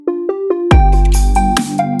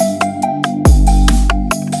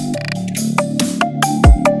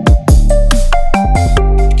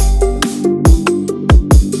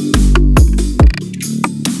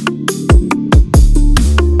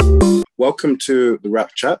Welcome to the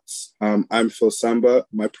Rap Chats. I'm Phil Samba.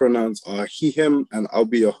 My pronouns are he, him, and I'll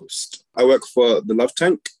be your host. I work for The Love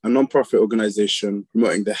Tank, a non-profit organization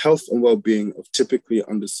promoting the health and well-being of typically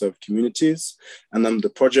underserved communities, and I'm the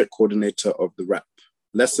project coordinator of the RAP,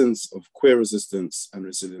 Lessons of Queer Resistance and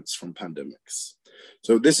Resilience from Pandemics.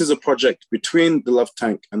 So this is a project between The Love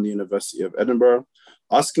Tank and the University of Edinburgh,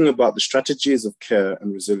 asking about the strategies of care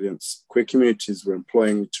and resilience queer communities were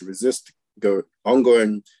employing to resist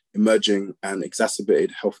ongoing, emerging, and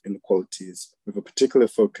exacerbated health inequalities with a particular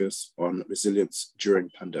focus on resilience during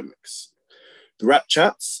pandemics. The Rap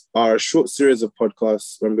Chats are a short series of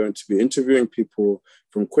podcasts where I'm going to be interviewing people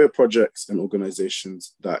from queer projects and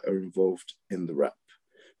organizations that are involved in the rap.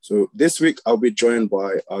 So this week, I'll be joined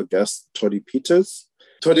by our guest, Toddy Peters.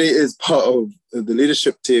 Toddy is part of the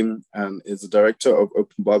leadership team and is the director of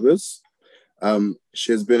Open Barbers.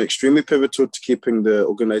 She has been extremely pivotal to keeping the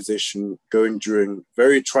organization going during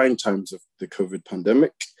very trying times of the COVID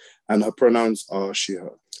pandemic, and her pronouns are she,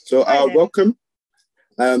 her. So welcome.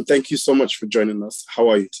 Thank you so much for joining us. How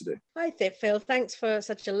are you today? Hi, Phil. Thanks for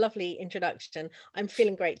such a lovely introduction. I'm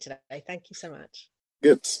feeling great today. Thank you so much.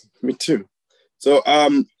 Good. Me too. So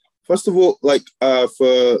first of all,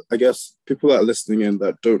 for, I guess, people that are listening in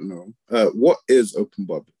that don't know, what is Open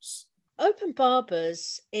Barbers? Open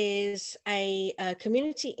Barbers is a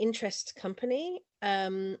community interest company.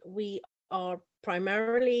 We are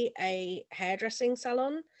primarily a hairdressing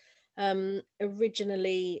salon,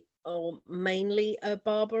 originally or mainly a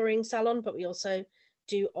barbering salon, but we also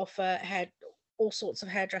do offer all sorts of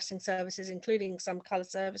hairdressing services, including some colour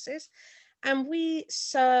services. And we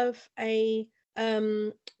serve a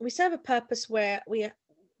purpose where we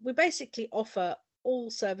basically offer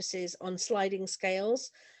all services on sliding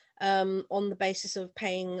scales, on the basis of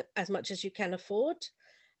paying as much as you can afford.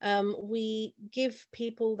 We give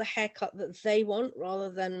people the haircut that they want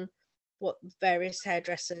rather than what various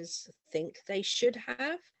hairdressers think they should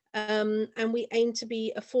have. And we aim to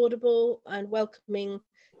be affordable and welcoming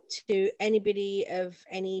to anybody of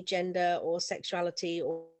any gender or sexuality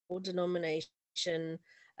or denomination,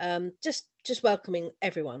 just welcoming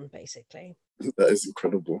everyone, basically. That is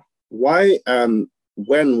incredible. Why and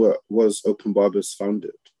when was Open Barbers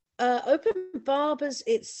founded? Open Barbers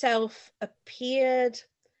itself appeared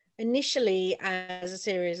initially as a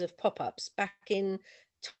series of pop-ups back in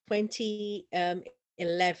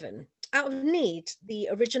 2011. Out of need, the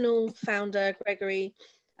original founder, Gregory,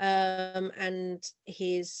 and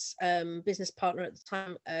his business partner at the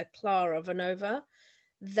time, Clara Vanova,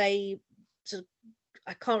 I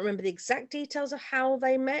can't remember the exact details of how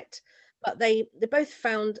they met, but they both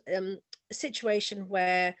found a situation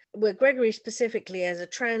where Gregory specifically, as a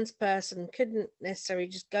trans person, couldn't necessarily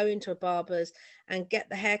just go into a barber's and get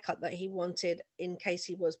the haircut that he wanted in case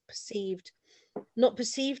he was not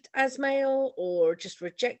perceived as male, or just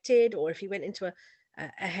rejected, or if he went into a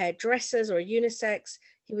hairdresser's or a unisex,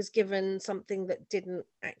 he was given something that didn't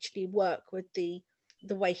actually work with the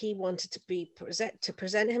way he wanted to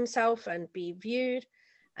present himself and be viewed.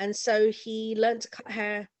 And so he learned to cut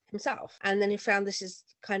hair himself. And then he found this is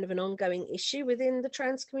kind of an ongoing issue within the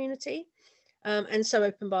trans community. And so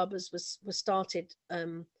Open Barbers was started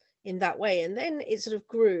in that way. And then it sort of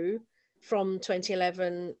grew from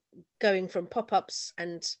 2011, going from pop-ups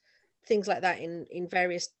and things like that in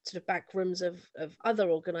various sort of back rooms of other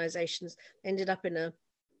organizations. Ended up in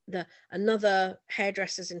another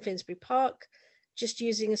hairdressers in Finsbury Park, just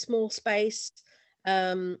using a small space.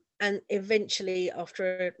 And eventually,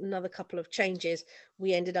 after another couple of changes,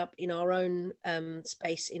 we ended up in our own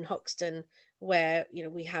space in Hoxton, where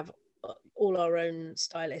we have all our own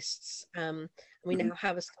stylists. We now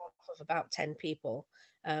have a staff of about 10 people,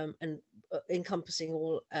 and encompassing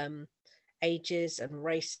all ages and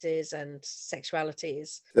races and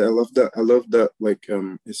sexualities. Yeah, I love that.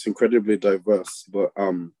 It's incredibly diverse. But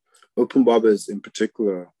Open Barbers in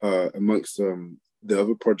particular, amongst the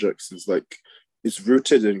other projects, is it's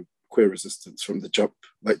rooted in queer resistance from the jump.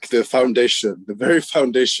 Like the very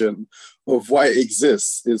foundation of why it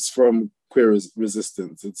exists is from queer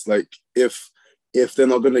resistance. It's like, if they're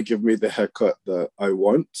not going to give me the haircut that I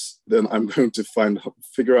want, then I'm going to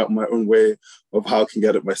figure out my own way of how I can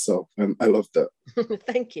get it myself. And I love that.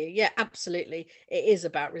 Thank you. Yeah, absolutely. It is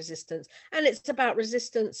about resistance. And it's about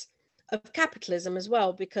resistance of capitalism as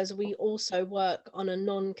well, because we also work on a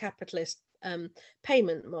non-capitalist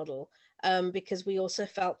payment model, because we also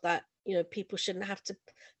felt that people shouldn't have to,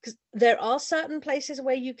 because there are certain places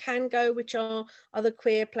where you can go, which are other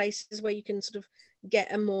queer places where you can sort of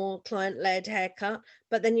get a more client-led haircut,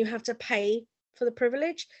 but then you have to pay for the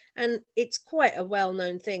privilege. And it's quite a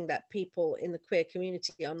well-known thing that people in the queer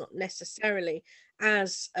community are not necessarily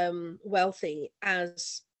as wealthy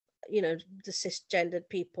as, you know, the cisgendered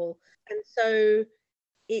people. And so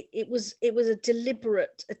it was a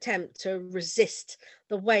deliberate attempt to resist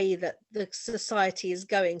the way that the society is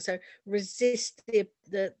going. So resist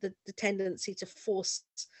the tendency to force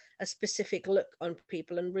a specific look on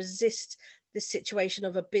people, and resist the situation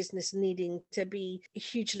of a business needing to be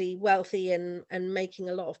hugely wealthy and making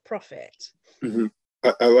a lot of profit. Mm-hmm.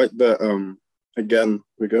 I like that. Again,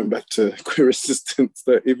 we're going back to queer resistance.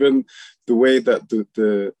 That even the way that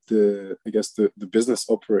the I guess the business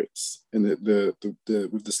operates in the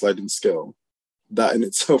with the sliding scale, that in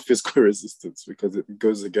itself is queer resistance, because it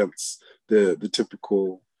goes against the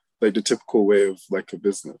typical way of like a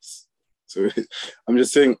business. So I'm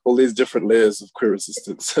just saying all these different layers of queer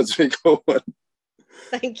resistance as we go on.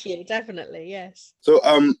 Thank you. Definitely, yes. So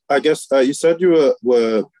I guess you said you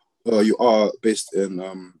you are based in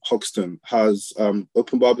Hoxton. Has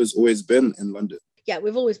Open Barbers always been in London? Yeah,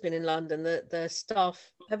 we've always been in London. The staff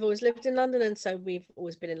have always lived in London, and so we've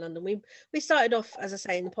always been in London. We started off, as I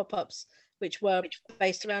say, in the pop-ups, which were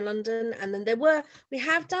based around London, and then we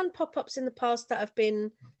have done pop-ups in the past that have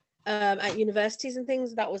been at universities and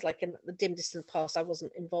things. That was like in the dim distant past. I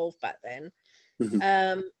wasn't involved back then. Mm-hmm.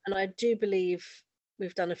 And I do believe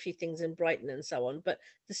we've done a few things in Brighton and so on, but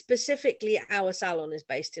specifically our salon is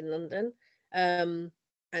based in London. And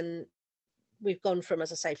we've gone from,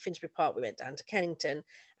 as I say, Finsbury Park, we went down to Kennington,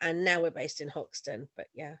 and now we're based in Hoxton. But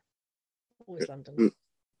yeah, always London.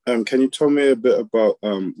 Can you tell me a bit about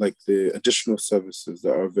like the additional services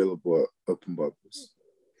that are available at Open Barbers?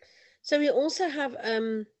 So we also have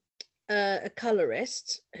a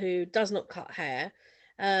colorist who does not cut hair.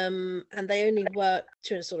 And they only work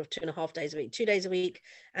 2.5 days a week, 2 days a week,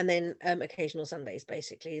 and then occasional Sundays,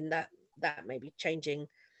 basically. And that may be changing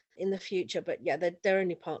in the future, but yeah, they're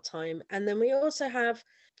only part-time. And then we also have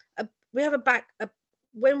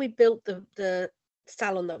when we built the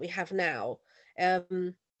salon that we have now,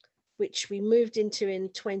 which we moved into in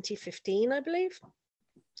 2015, I believe.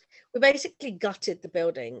 We basically gutted the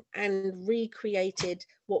building and recreated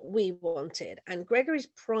what we wanted. And Gregory's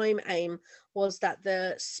prime aim was that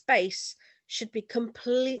the space should be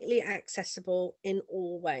completely accessible in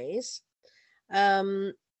all ways,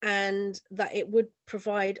 and that it would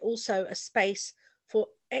provide also a space for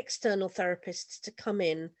external therapists to come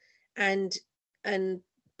in and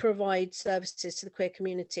provide services to the queer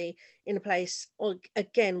community in a place, or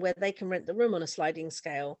again, where they can rent the room on a sliding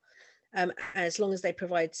scale. As long as they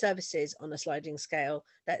provide services on a sliding scale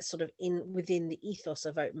that's sort of within the ethos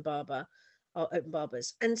of Open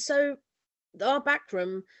Barbers. And so our back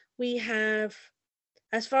room, we have,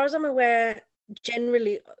 as far as I'm aware,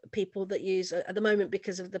 generally people that use at the moment,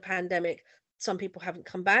 because of the pandemic, some people haven't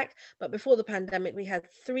come back, but before the pandemic we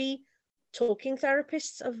had 3 talking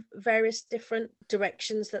therapists of various different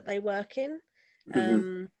directions that they work in,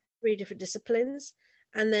 3 different disciplines.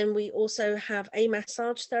 And then we also have a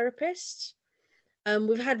massage therapist.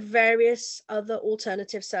 We've had various other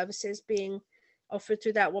alternative services being offered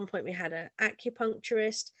through that. At one point we had an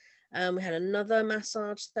acupuncturist, we had another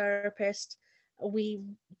massage therapist. We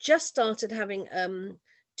just started having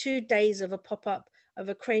 2 days of a pop-up of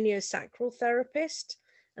a craniosacral therapist,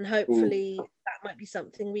 and hopefully that might be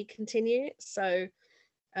something we continue. So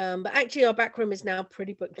but actually our back room is now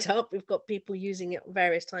pretty booked up. We've got people using it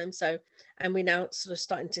various times. So, and we're now sort of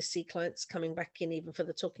starting to see clients coming back in even for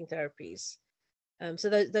the talking therapies. So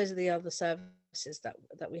those are the other services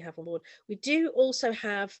that we have on board. We do also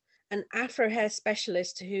have an Afro hair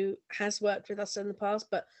specialist who has worked with us in the past,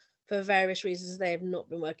 but for various reasons they have not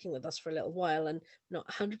been working with us for a little while, and not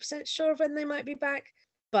 100% sure when they might be back.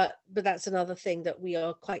 But that's another thing that we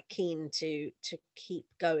are quite keen to keep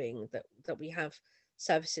going, that we have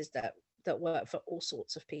services that work for all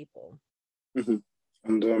sorts of people. Mm-hmm.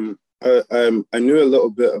 And I knew a little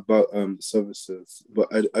bit about the services, but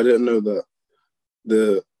I didn't know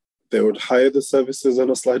that they would hire the services on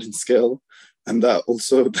a sliding scale, and that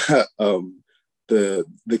also that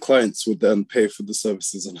the clients would then pay for the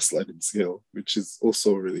services on a sliding scale, which is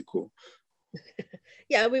also really cool.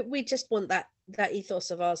 Yeah, we just want that ethos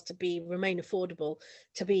of ours to remain affordable,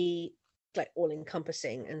 to be like all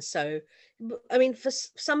encompassing. And so, I mean, for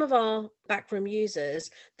some of our backroom users,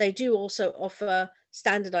 they do also offer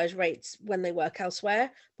standardized rates when they work elsewhere,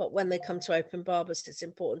 but when they come to Open Barbers, it's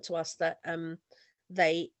important to us that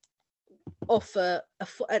they offer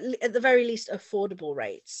at the very least affordable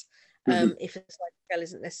rates. If a sliding scale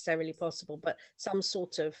isn't necessarily possible, but some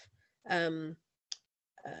sort of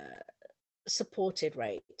supported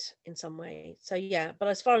rate in some way. So yeah, but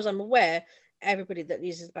as far as I'm aware, everybody that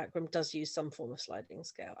uses the backroom does use some form of sliding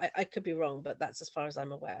scale. I could be wrong, but that's as far as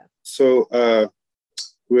I'm aware. So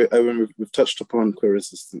we've touched upon queer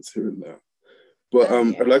resistance here and there, but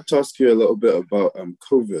Yeah. I'd like to ask you a little bit about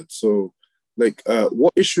COVID. So, like,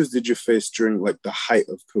 what issues did you face during like the height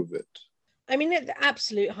of COVID? I mean, at the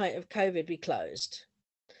absolute height of COVID, we closed.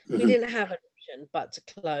 We Hmm. didn't have an option but to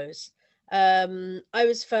close. I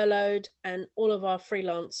was furloughed, and all of our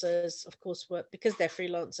freelancers, of course, were, because they're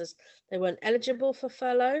freelancers, they weren't eligible for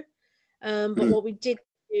furlough. But Hmm. what we did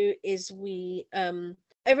do is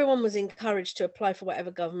everyone was encouraged to apply for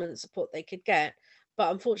whatever government support they could get.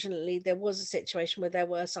 But unfortunately, there was a situation where there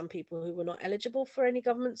were some people who were not eligible for any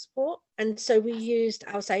government support. And so we used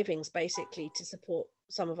our savings basically to support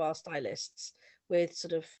some of our stylists with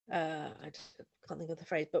sort of, I can't think of the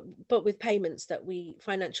phrase, but with payments that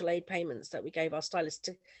financial aid payments that we gave our stylists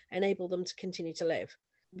to enable them to continue to live,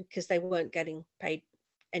 because they weren't getting paid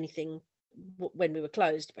anything when we were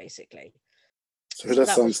closed, basically. So So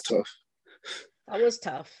that sounds tough. that was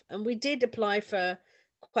tough, and we did apply for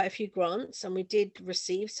quite a few grants, and we did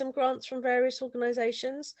receive some grants from various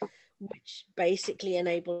organizations, which basically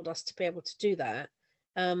enabled us to be able to do that.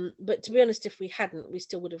 But to be honest, if we hadn't, we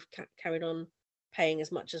still would have carried on paying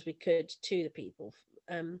as much as we could to the people,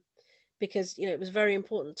 because it was very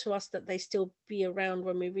important to us that they still be around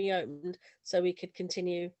when we reopened, so we could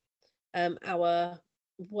continue our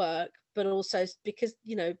work, but also because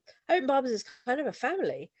Open Barbers is kind of a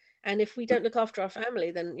family, and if we don't look after our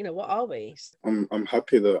family, then what are we? I'm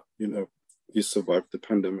happy that you survived the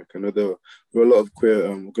pandemic. I know there were a lot of queer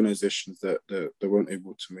organizations that weren't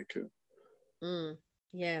able to make it.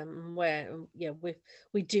 Yeah,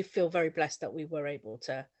 we do feel very blessed that we were able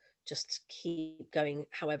to just keep going.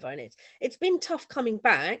 However, and it's been tough coming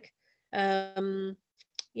back. It's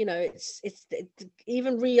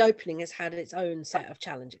even reopening has had its own set of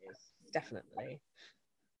challenges, definitely.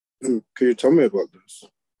 Can you tell me about this?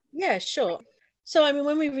 Yeah, sure. So I mean,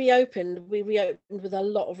 when we reopened with a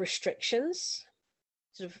lot of restrictions,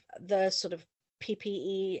 sort of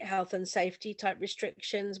PPE, health and safety type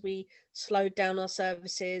restrictions. We slowed down our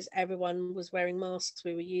services. Everyone was wearing masks.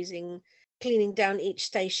 We were cleaning down each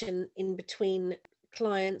station in between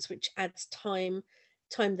clients, which adds time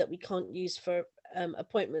that we can't use for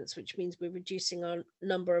appointments, which means we're reducing our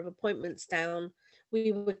number of appointments down.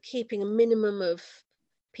 We were keeping a minimum of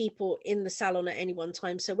people in the salon at any one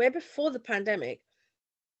time. So where before the pandemic,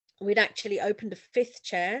 we'd actually opened a fifth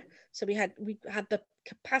chair, so we had the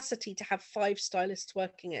capacity to have 5 stylists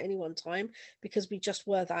working at any one time, because we just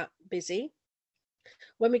were that busy.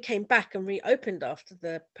 When we came back and reopened after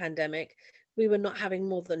the pandemic, we were not having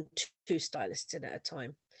more than 2 stylists in at a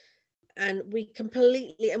time, and we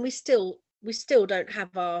still don't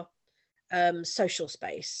have our social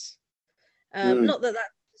space. Not that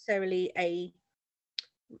that's necessarily a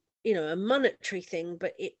monetary thing,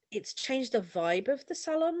 but it's changed the vibe of the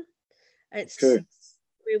salon. It's Okay.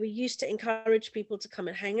 where we used to encourage people to come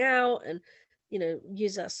and hang out and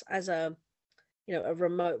use us as a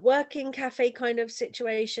remote working cafe kind of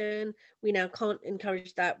situation. We now can't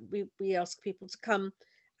encourage that. We ask people to come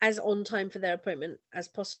as on time for their appointment as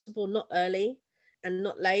possible, not early and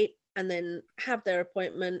not late, and then have their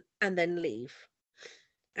appointment and then leave.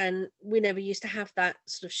 And we never used to have that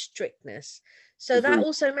sort of strictness. So that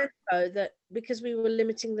also meant, though, that because we were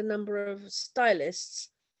limiting the number of stylists,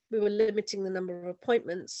 we were limiting the number of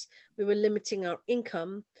appointments, we were limiting our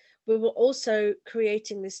income, we were also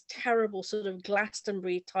creating this terrible sort of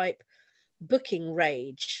Glastonbury type booking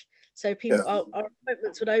rage. So people, our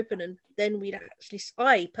appointments would open, and then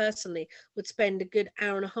I personally would spend a good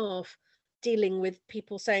hour and a half dealing with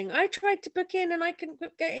people saying, I tried to book in and I couldn't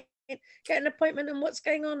get an appointment, and what's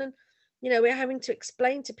going on. And we're having to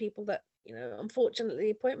explain to people that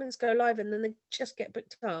unfortunately appointments go live and then they just get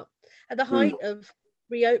booked up. At the height of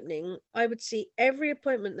reopening, I would see every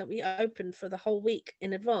appointment that we opened for the whole week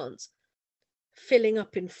in advance filling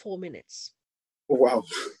up in 4 minutes. Wow.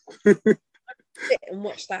 Sit and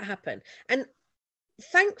watch that happen, and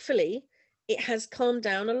thankfully it has calmed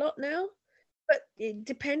down a lot now. But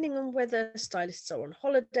depending on whether stylists are on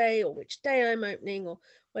holiday or which day I'm opening or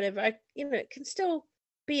whatever, it can still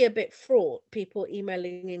be a bit fraught. People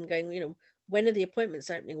emailing in going, when are the appointments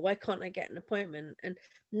opening? Why can't I get an appointment? And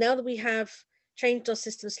now that we have changed our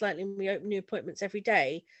system slightly, and we open new appointments every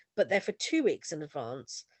day, but they're for 2 weeks in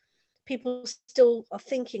advance, people still are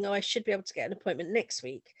thinking, oh, I should be able to get an appointment next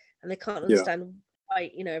week, and they can't understand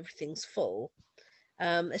why everything's full.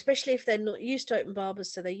 Especially if they're not used to Open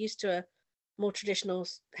Barbers, so they're used to a more traditional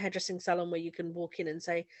hairdressing salon where you can walk in and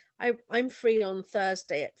say, I'm free on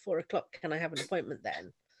Thursday at 4:00. Can I have an appointment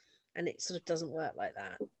then? And it sort of doesn't work like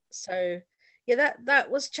that. So yeah,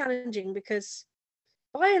 that was challenging, because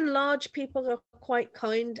by and large people are quite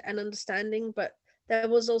kind and understanding, but there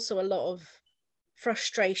was also a lot of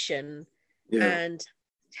frustration Yeah. and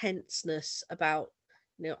tenseness about,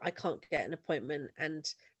 I can't get an appointment, and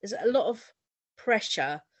there's a lot of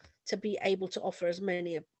pressure to be able to offer as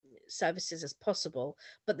many services as possible,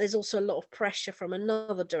 but there's also a lot of pressure from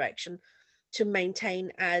another direction to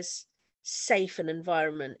maintain as safe an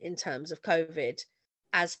environment in terms of COVID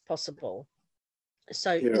as possible.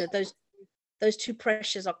 So Yeah. those two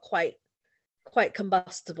pressures are quite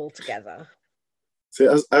combustible together. See,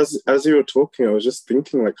 as you were talking, I was just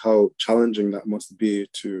thinking like how challenging that must be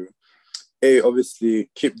to obviously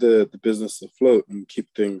keep the business afloat and keep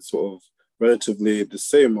things sort of relatively the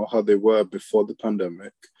same or how they were before the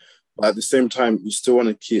pandemic. But at the same time, you still want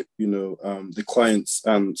to keep, the clients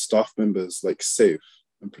and staff members like safe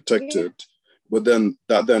and protected. Yeah. But then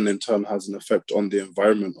that in turn has an effect on the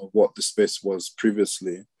environment of what the space was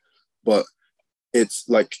previously. But it's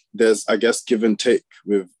like there's, I guess, give and take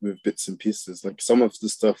with bits and pieces. Like some of the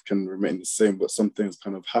stuff can remain the same, but some things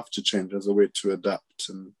kind of have to change as a way to adapt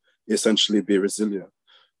and essentially be resilient.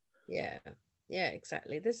 Yeah,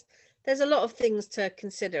 exactly. There's a lot of things to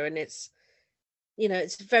consider, and it's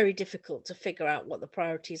very difficult to figure out what the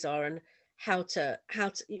priorities are and how to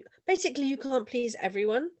basically you can't please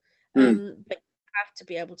everyone, but you have to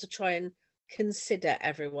be able to try and consider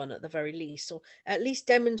everyone at the very least, or at least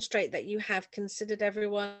demonstrate that you have considered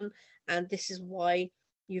everyone, and this is why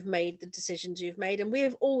you've made the decisions you've made. And we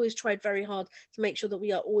have always tried very hard to make sure that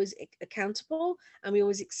we are always accountable, and we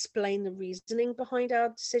always explain the reasoning behind our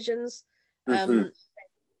decisions.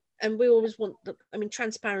 And we always want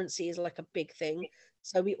transparency is like a big thing.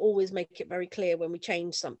 So we always make it very clear when we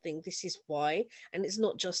change something, this is why. And it's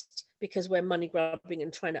not just because we're money grubbing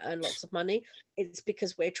and trying to earn lots of money. It's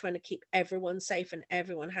because we're trying to keep everyone safe and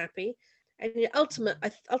everyone happy. And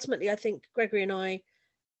ultimately, I think Gregory and I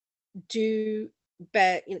do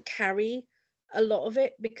carry a lot of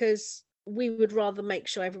it, because we would rather make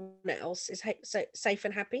sure everyone else is safe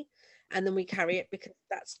and happy. And then we carry it because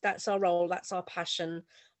that's our role, that's our passion.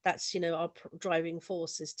 That's our driving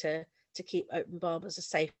force, is to keep Open Barbers a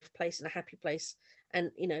safe place and a happy place,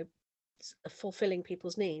 and fulfilling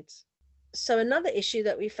people's needs. So another issue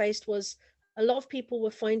that we faced was a lot of people were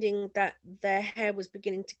finding that their hair was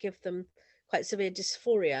beginning to give them quite severe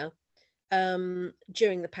dysphoria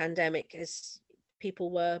during the pandemic, as people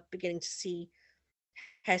were beginning to see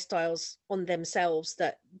hairstyles on themselves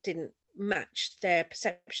that didn't match their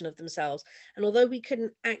perception of themselves. And although we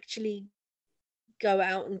couldn't actually go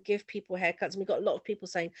out and give people haircuts, and we got a lot of people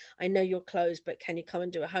saying, I know you're closed, but can you come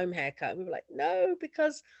and do a home haircut? And we were like, no,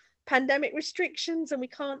 because pandemic restrictions and we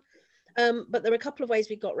can't. But there were a couple of ways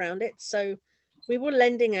we got around it. So we were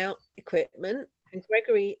lending out equipment, and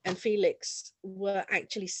Gregory and Felix were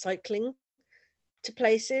actually cycling to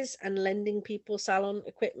places and lending people salon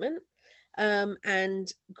equipment.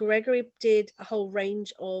 And Gregory did a whole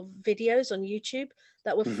range of videos on YouTube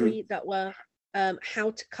that were free, that were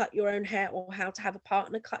how to cut your own hair, or how to have a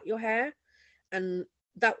partner cut your hair. And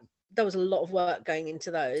that was a lot of work going into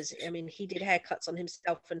those. I mean, he did haircuts on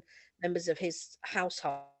himself and members of his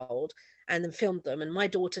household, and then filmed them. And my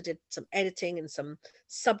daughter did some editing and some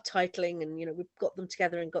subtitling, and we got them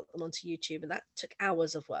together and got them onto YouTube, and that took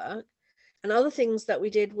hours of work. And other things that we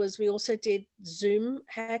did was we also did Zoom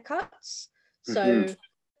haircuts. So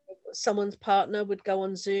someone's partner would go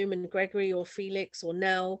on Zoom, and Gregory or Felix or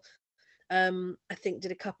Nell, I think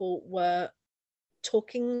did a couple, were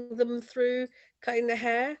talking them through cutting their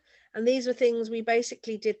hair. And these were things we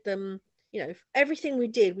basically did them, everything we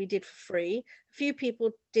did for free. A few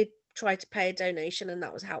people did try to pay a donation, and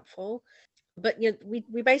that was helpful. But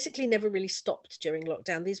we basically never really stopped during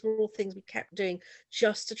lockdown. These were all things we kept doing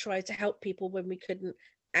just to try to help people when we couldn't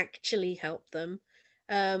actually help them.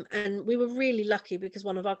 And we were really lucky because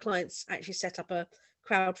one of our clients actually set up a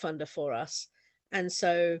crowdfunder for us. And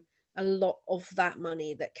so a lot of that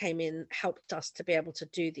money that came in helped us to be able to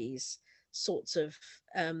do these sorts of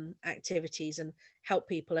activities and help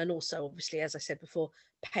people. And also, obviously, as I said before,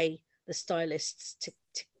 pay the stylists to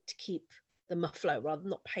keep them afloat, rather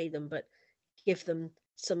not pay them, but give them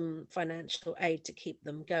some financial aid to keep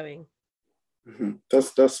them going.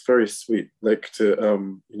 That's very sweet. Like to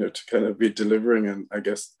to kind of be delivering and I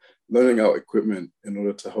guess loaning out equipment in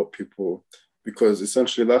order to help people, because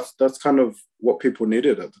essentially that's kind of what people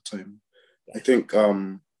needed at the time. Yeah. I think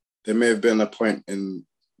there may have been a point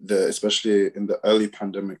especially in the early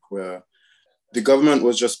pandemic, where the government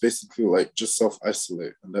was just basically like just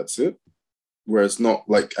self-isolate and that's it. Whereas not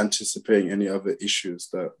like anticipating any other issues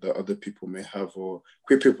that other people may have, or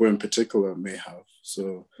queer people in particular may have.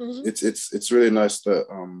 So it's really nice that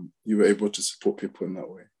you were able to support people in that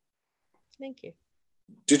way. Thank you.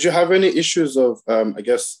 Did you have any issues of, I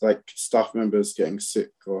guess, like staff members getting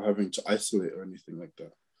sick or having to isolate or anything like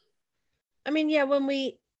that? I mean, yeah, when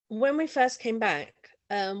we first came back,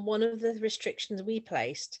 one of the restrictions we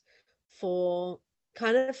placed for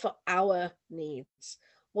kind of for our needs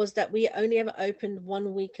was that we only ever opened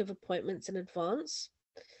 1 week of appointments in advance.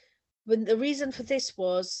 But the reason for this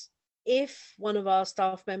was if one of our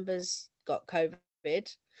staff members got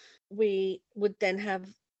COVID, we would then have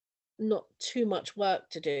not too much work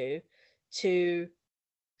to do to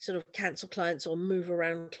sort of cancel clients or move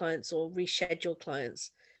around clients or reschedule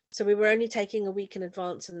clients. So we were only taking a week in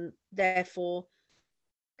advance, and therefore,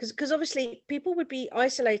 because obviously people would be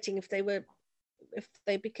isolating if they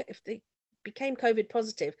became COVID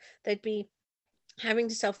positive, they'd be having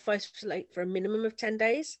to self isolate for a minimum of 10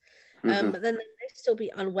 days. Mm-hmm. But then they'd still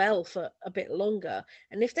be unwell for a bit longer.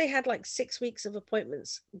 And if they had like 6 weeks of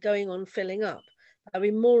appointments going on filling up, there'll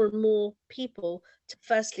be more and more people to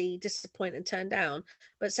firstly disappoint and turn down,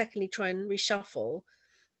 but secondly try and reshuffle.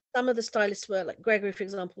 Some of the stylists were like Gregory, for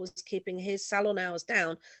example, was keeping his salon hours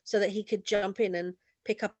down so that he could jump in and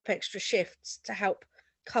pick up extra shifts to help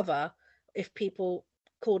cover if people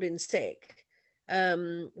called in sick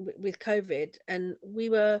with COVID. And we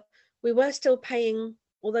were still paying,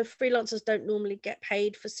 although freelancers don't normally get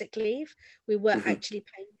paid for sick leave, we were Mm-hmm. actually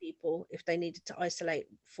paying people if they needed to isolate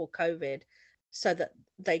for COVID so that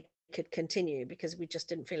they could continue, because we just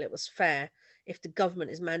didn't feel it was fair if the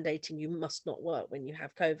government is mandating you must not work when you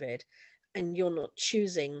have COVID and you're not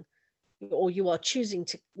choosing, or you are choosing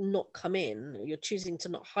to not come in, you're choosing to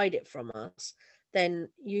not hide it from us, then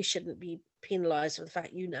you shouldn't be penalized for the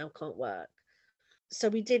fact you now can't work. So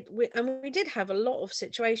we did have a lot of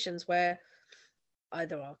situations where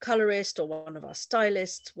either our colorist or one of our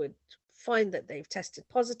stylists would find that they've tested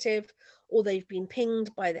positive or they've been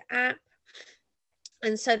pinged by the app,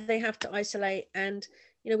 and so they have to isolate. And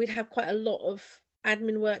we'd have quite a lot of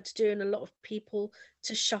admin work to do and a lot of people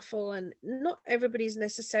to shuffle, and not everybody's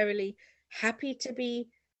necessarily happy to be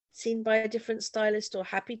seen by a different stylist or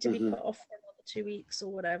happy to be Mm-hmm. put off for another 2 weeks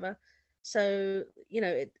or whatever. So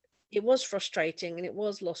it was frustrating, and it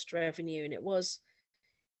was lost revenue, and it was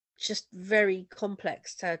just very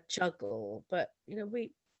complex to juggle, but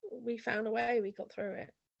we found a way, we got through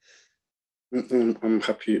it. I'm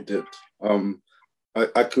happy you did.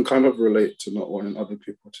 I can kind of relate to not wanting other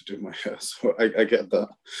people to do my hair, so I get that.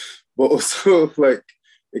 But also, like,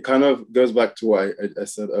 it kind of goes back to what I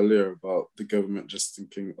said earlier about the government just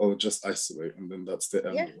thinking, oh, just isolate, and then that's the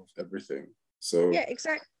end Yeah, of everything. So, yeah,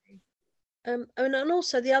 exactly. And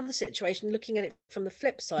also the other situation, looking at it from the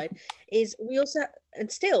flip side, is we also, and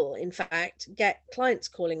still, in fact, get clients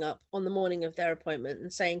calling up on the morning of their appointment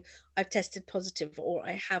and saying, I've tested positive or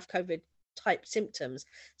I have COVID type symptoms,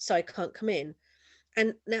 so I can't come in.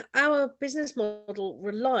 And now our business model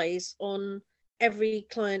relies on every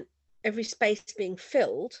client, every space being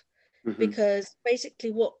filled, mm-hmm. because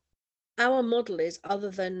basically what our model is, other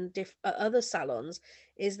than other salons,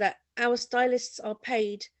 is that our stylists are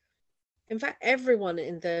paid. In fact, everyone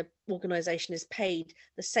in the organization is paid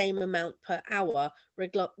the same amount per hour,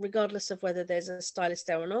 regardless of whether there's a stylist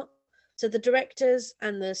there or not. So the directors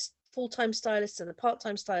and the full-time stylists and the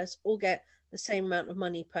part-time stylists all get the same amount of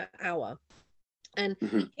money per hour. And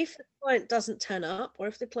Mm-hmm. if the client doesn't turn up, or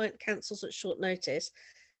if the client cancels at short notice,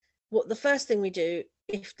 what the first thing we do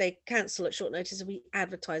if they cancel at short notice is we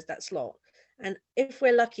advertise that slot. And if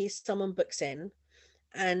we're lucky, someone books in,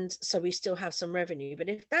 and so we still have some revenue. But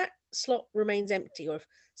if that slot remains empty, or if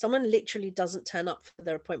someone literally doesn't turn up for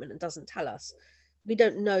their appointment and doesn't tell us, we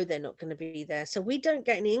don't know they're not going to be there, so we don't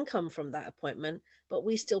get any income from that appointment, but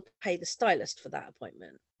we still pay the stylist for that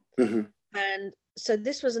appointment. Mm-hmm. And so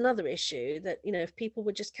this was another issue, that if people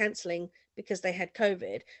were just cancelling because they had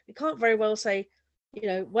COVID, we can't very well say,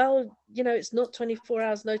 well, it's not 24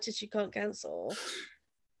 hours notice, you can't cancel.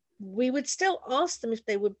 We would still ask them if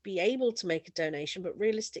they would be able to make a donation, but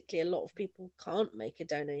realistically, a lot of people can't make a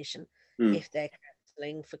donation Mm. if they're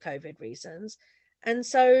cancelling for COVID reasons. And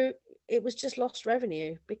so it was just lost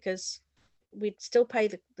revenue, because we'd still pay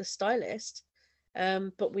the stylist,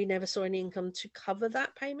 but we never saw any income to cover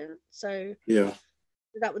that payment. So Yeah.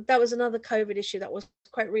 that was another COVID issue that was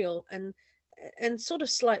quite real, and sort of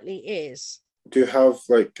slightly is. Do you have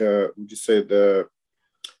like, would you say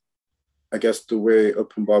I guess the way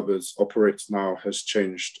Open Barbers operates now has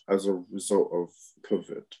changed as a result of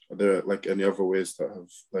COVID? Are there like any other ways that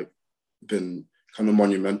have like been kind of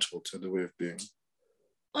monumental to the way of being?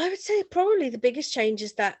 I would say probably the biggest change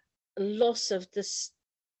is that loss of this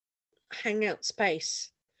hangout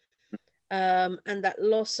space, and that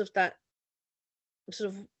loss of that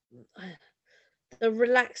sort of the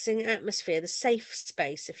relaxing atmosphere, the safe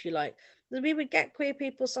space, if you like. We would get queer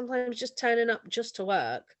people sometimes just turning up just to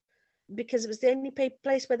work because it was the only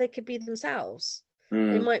place where they could be themselves. They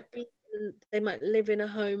Mm, might be, they might live in a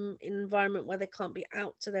home environment where they can't be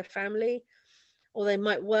out to their family, or they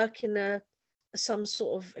might work in some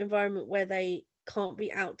sort of environment where they can't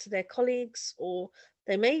be out to their colleagues, or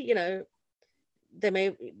they may, they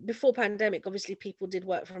may, before pandemic, obviously people did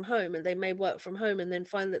work from home, and they may work from home and then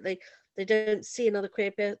find that they don't see another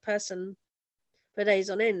queer person for days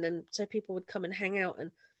on end, and so people would come and hang out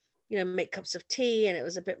and make cups of tea, and it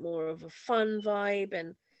was a bit more of a fun vibe.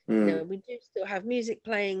 And mm, we do still have music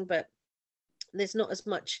playing, but there's not as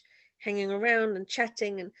much hanging around and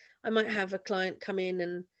chatting. And I might have a client come in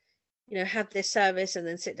and have their service and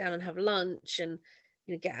then sit down and have lunch, and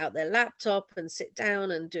get out their laptop and sit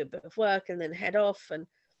down and do a bit of work and then head off. And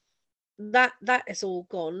that is all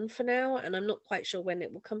gone for now, and I'm not quite sure when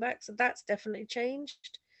it will come back. So that's definitely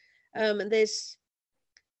changed. And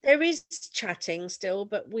there is chatting still,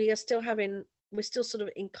 but we're still sort of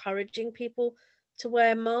encouraging people to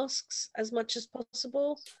wear masks as much as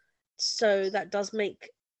possible. So that does make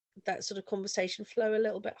that sort of conversation flow a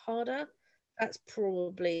little bit harder. That's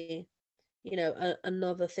probably,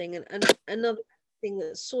 another thing. And another thing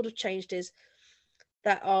that's sort of changed is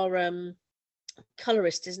that our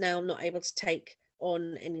colorist is now not able to take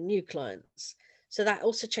on any new clients. So that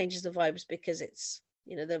also changes the vibes, because it's,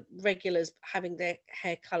 the regulars having their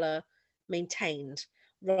hair color maintained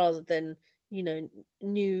rather than,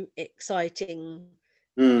 new, exciting,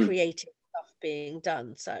 mm. creative stuff being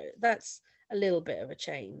done. So that's a little bit of a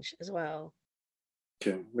change as well.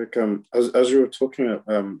 Okay, like as you were talking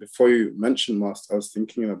before you mentioned masks, I was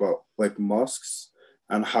thinking about like masks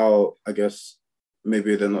and how I guess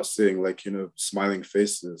maybe they're not seeing like smiling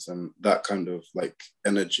faces and that kind of like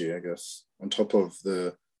energy, I guess, on top of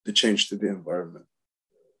the change to the environment.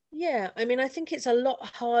 Yeah, I mean, I think it's a lot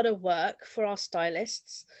harder work for our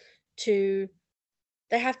stylists to,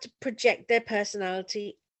 they have to project their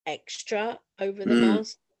personality extra over the Mm,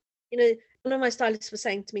 mask. One of my stylists was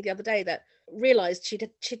saying to me the other day that realized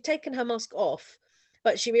she'd taken her mask off,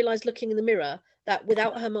 but she realized looking in the mirror that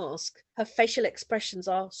without her mask, her facial expressions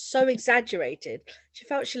are so exaggerated. She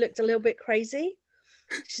felt she looked a little bit crazy.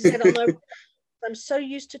 She said, I'm so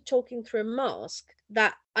used to talking through a mask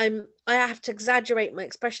that I have to exaggerate my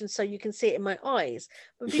expression so you can see it in my eyes.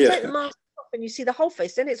 But if you take the yeah. mask off and you see the whole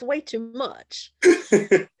face, then it's way too much.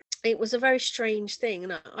 It was a very strange thing,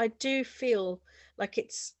 and I do feel like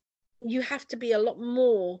you have to be a lot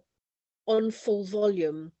more on full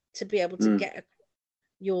volume to be able to Mm, get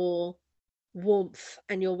your warmth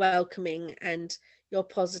and your welcoming and your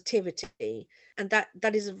positivity, and that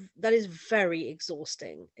is very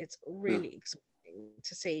exhausting. It's yeah. really exhausting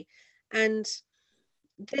to see. And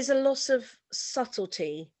there's a loss of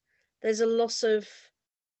subtlety, there's a loss of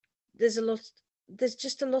there's a lot there's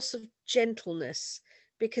just a loss of gentleness,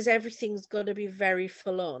 because everything's got to be very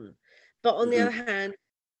full on. But on the Mhm, other hand,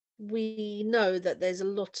 we know that there's a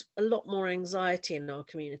lot more anxiety in our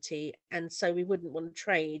community, and so we wouldn't want to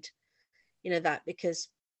trade that, because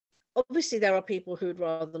obviously there are people who would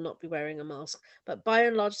rather not be wearing a mask, but by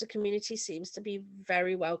and large the community seems to be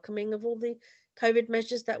very welcoming of all the COVID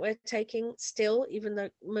measures that we're taking still, even though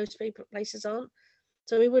most people places aren't.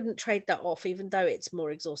 So we wouldn't trade that off, even though it's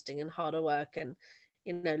more exhausting and harder work, and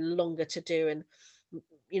longer to do, and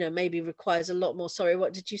maybe requires a lot more, sorry,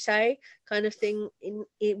 what did you say, kind of thing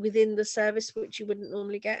within the service, which you wouldn't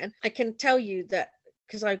normally get. And I can tell you that,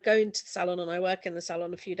 because I go into the salon and I work in the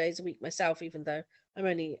salon a few days a week myself, even though I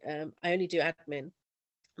only do admin.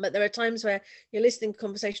 But there are times where you're listening to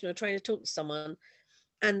conversation or trying to talk to someone,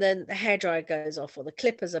 and then the hairdryer goes off or the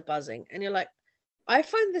clippers are buzzing, and you're like, I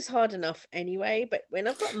find this hard enough anyway, but when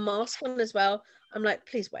I've got a mask on as well, I'm like,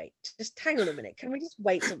 please wait, just hang on a minute. Can we just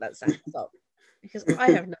wait till that sound stops? Because I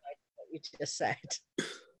have no idea what you just said.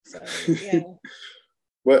 So yeah.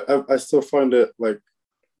 But I still find it like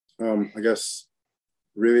I guess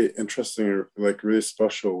really interesting, or like really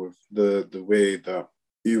special with the way that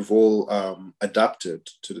you've all adapted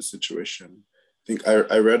to the situation. I think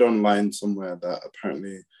I read online somewhere that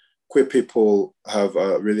apparently queer people have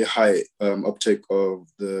a really high uptake of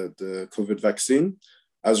the COVID vaccine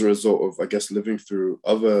as a result of, I guess, living through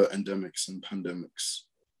other endemics and pandemics.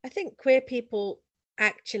 I think queer people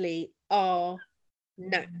actually are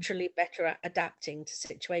naturally better at adapting to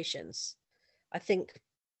situations. I think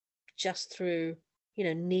just through,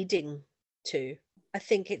 needing to. I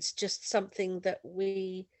think it's just something that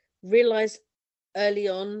we realize early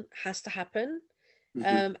on has to happen.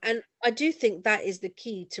 Mm-hmm. And I do think that is the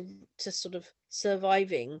key to sort of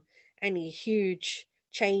surviving any huge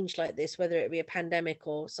change like this, whether it be a pandemic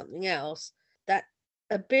or something else, that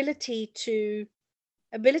ability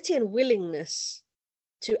and willingness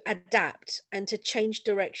to adapt and to change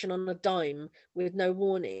direction on a dime with no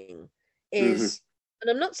warning Hmm. is, and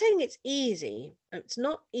I'm not saying it's easy, it's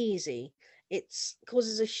not easy. It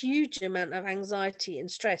causes a huge amount of anxiety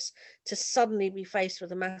and stress to suddenly be faced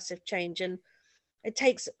with a massive change. And it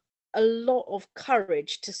takes a lot of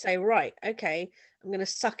courage to say, right, okay, I'm going to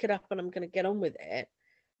suck it up and I'm going to get on with it.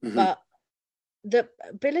 Hmm. But the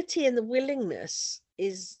ability and the willingness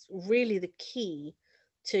is really the key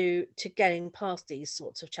to getting past these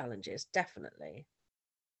sorts of challenges, definitely.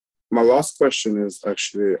 My last question is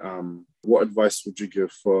actually, what advice would you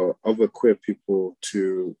give for other queer people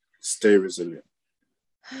to stay resilient?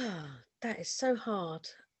 That is so hard.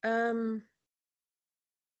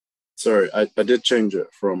 Sorry, I did change it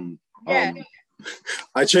from Yeah,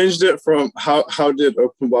 I changed it from how did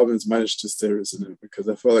Open Barbers manage to stay resilient, because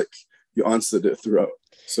I feel like you answered it throughout.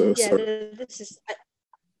 So yeah, sorry. this is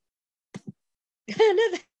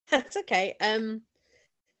no, that's okay.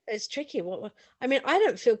 It's tricky. I mean, I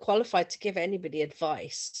don't feel qualified to give anybody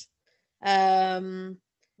advice. Um,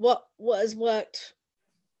 what has worked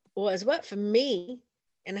for me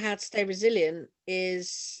and how to stay resilient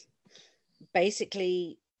is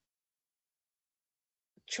basically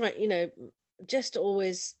try, just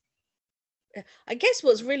always. I guess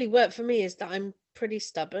what's really worked for me is that I'm pretty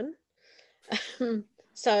stubborn.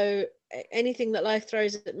 So anything that life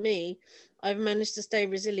throws at me, I've managed to stay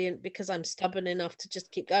resilient because I'm stubborn enough to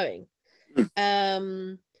just keep going.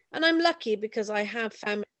 And I'm lucky because I have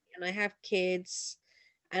family and I have kids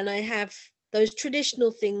and I have those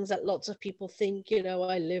traditional things that lots of people think,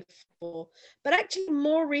 I live for. But actually,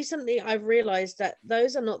 more recently, I've realized that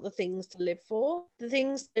those are not the things to live for. The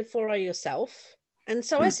things to live for are yourself. And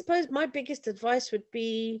so I suppose my biggest advice would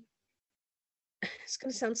be, it's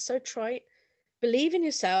going to sound so trite, believe in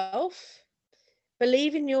yourself,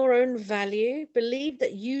 believe in your own value, believe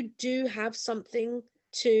that you do have something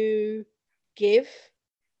to give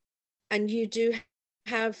and you do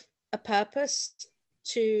have a purpose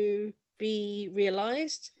to be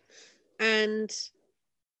realized, and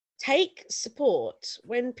take support.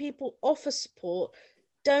 When people offer support,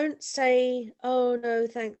 don't say, oh no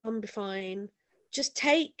thanks, I'll be fine. Just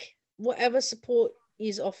take whatever support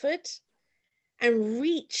is offered and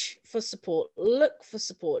reach for support, look for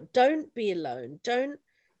support. Don't be alone. Don't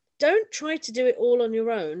try to do it all on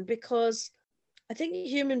your own, because I think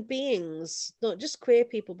human beings, not just queer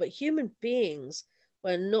people, but human beings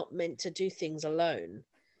were not meant to do things alone.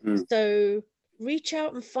 Mm. So reach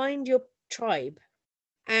out and find your tribe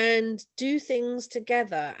and do things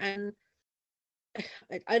together. And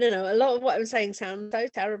I don't know, a lot of what I'm saying sounds so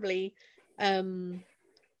terribly cliched,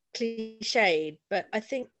 but I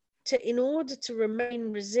think in order to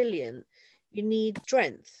remain resilient, you need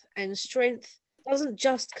strength, and strength doesn't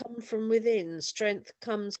just come from within. Strength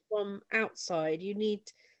comes from outside.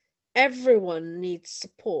 Everyone needs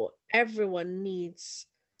support. Everyone needs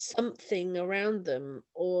something around them,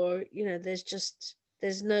 or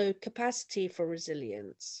there's no capacity for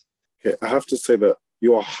resilience. Okay, I have to say that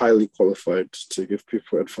you are highly qualified to give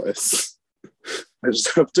people advice. I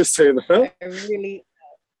just have to say that. I really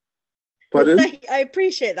Well, Pardon? I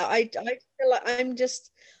appreciate that. I feel like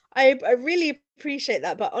I really appreciate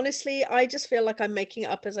that. But honestly, I just feel like I'm making it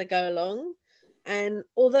up as I go along. And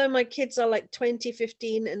although my kids are like 20,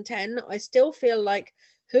 15, and 10, I still feel like,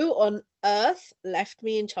 who on earth left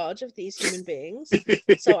me in charge of these human beings?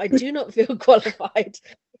 So I do not feel qualified.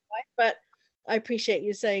 But I appreciate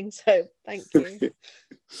you saying so. Thank you.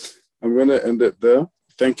 I'm going to end it there.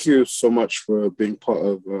 Thank you so much for being part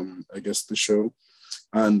of, I guess, the show.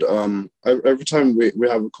 And every time we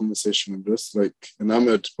have a conversation, I'm just like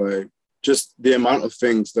enamored by just the amount of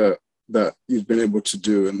things that you've been able to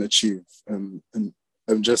do and achieve. And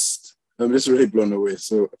I'm just really blown away.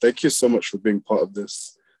 So thank you so much for being part of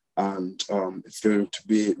this. And it's going to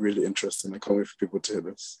be really interesting. I can't wait for people to hear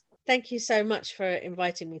this. Thank you so much for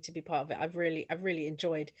inviting me to be part of it. I've really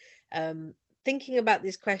enjoyed thinking about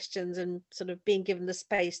these questions and sort of being given the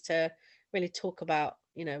space to really talk about,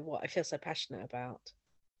 what I feel so passionate about.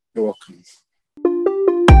 You're welcome.